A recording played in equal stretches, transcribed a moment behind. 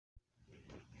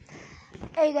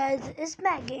Hey guys, it's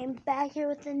Matt Game back here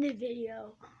with a new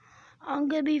video. I'm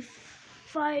gonna be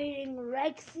fighting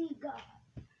Ggggggggg.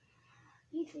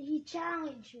 He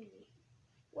challenged me.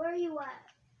 Where are you at?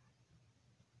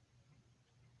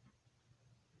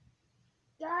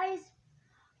 Guys,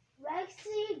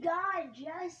 Ggggggg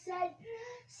just said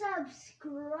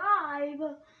subscribe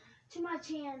to my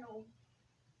channel.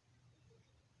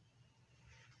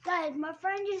 Guys, my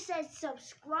friend just said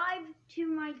subscribe to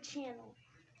my channel.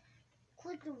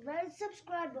 Click the red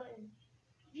subscribe button.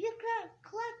 If you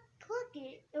click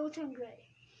it, it will turn gray.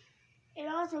 And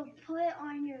also put it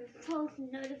on your post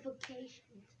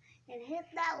notifications and hit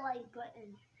that like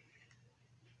button.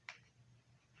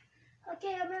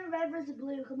 Okay, I'm in red versus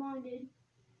blue. Come on, dude.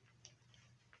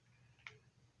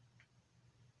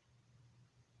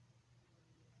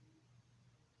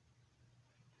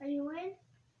 Are you in?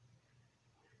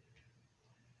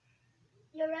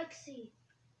 You're Rexy.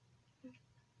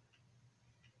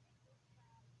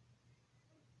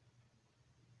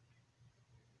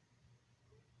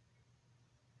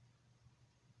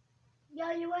 Yo,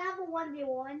 you wanna have a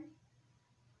 1v1?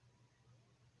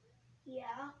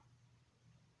 Yeah.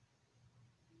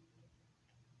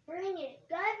 Bring it.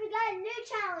 Guys, we got a new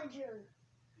challenger.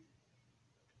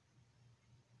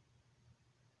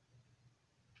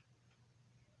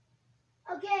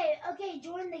 Okay,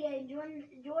 join the game.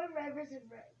 Join red versus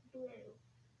blue.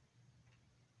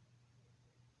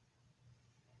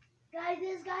 Guys,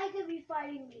 this guy could be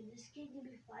fighting me. This kid could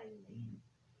be fighting me.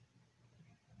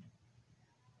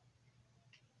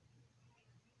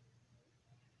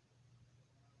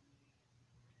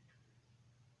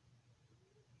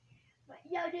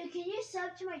 Yo, dude, can you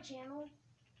sub to my channel?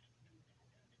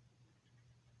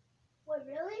 Wait,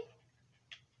 really?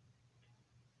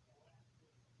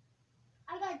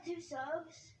 I got 2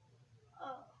 subs.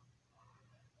 Oh.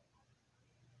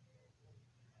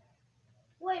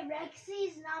 Wait,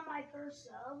 Rexy's not my first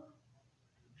sub.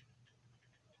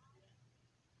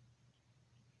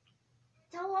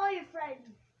 Tell all your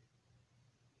friends.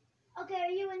 Okay,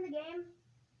 are you in the game?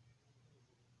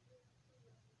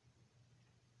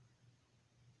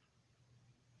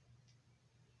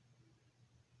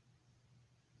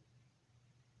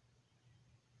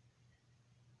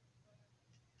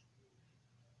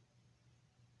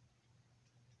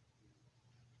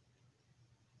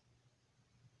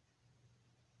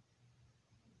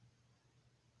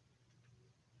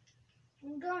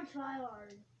 I'm going to try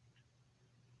hard.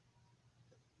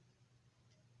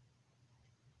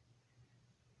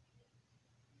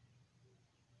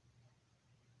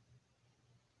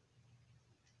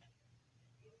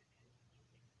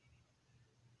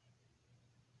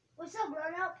 What's up,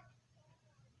 grown up?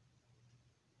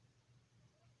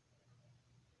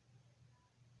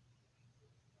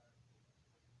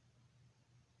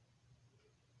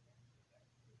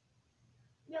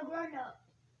 Yo, grown up.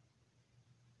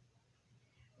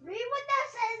 Read what that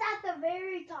says at the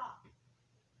very top.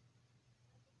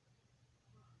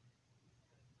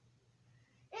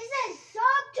 It says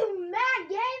sub to Matt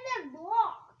Game and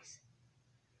Vlogs.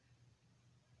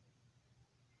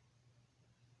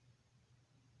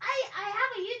 I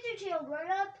have a YouTube channel,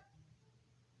 grown up.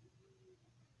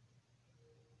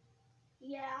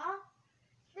 Yeah.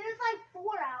 There's like 4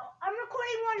 out. I'm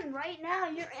recording one right now.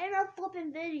 You're in a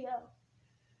flipping video.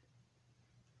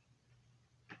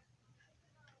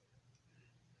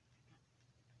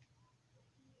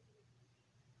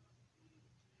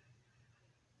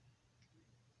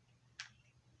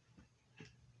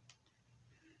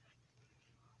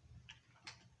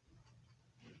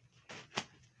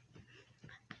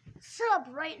 Sub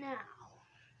right now.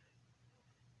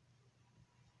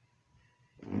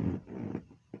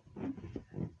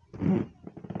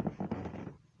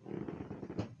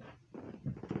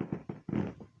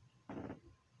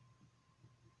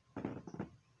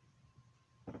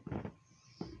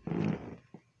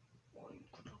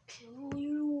 Kill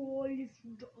you if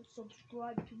you don't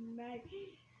subscribe to my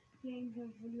games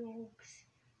and vlogs.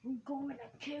 I'm going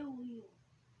to kill you.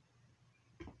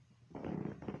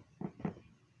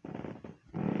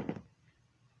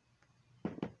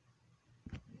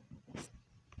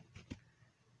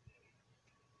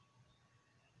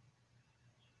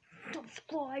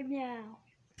 Subscribe now.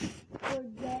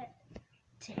 Forget.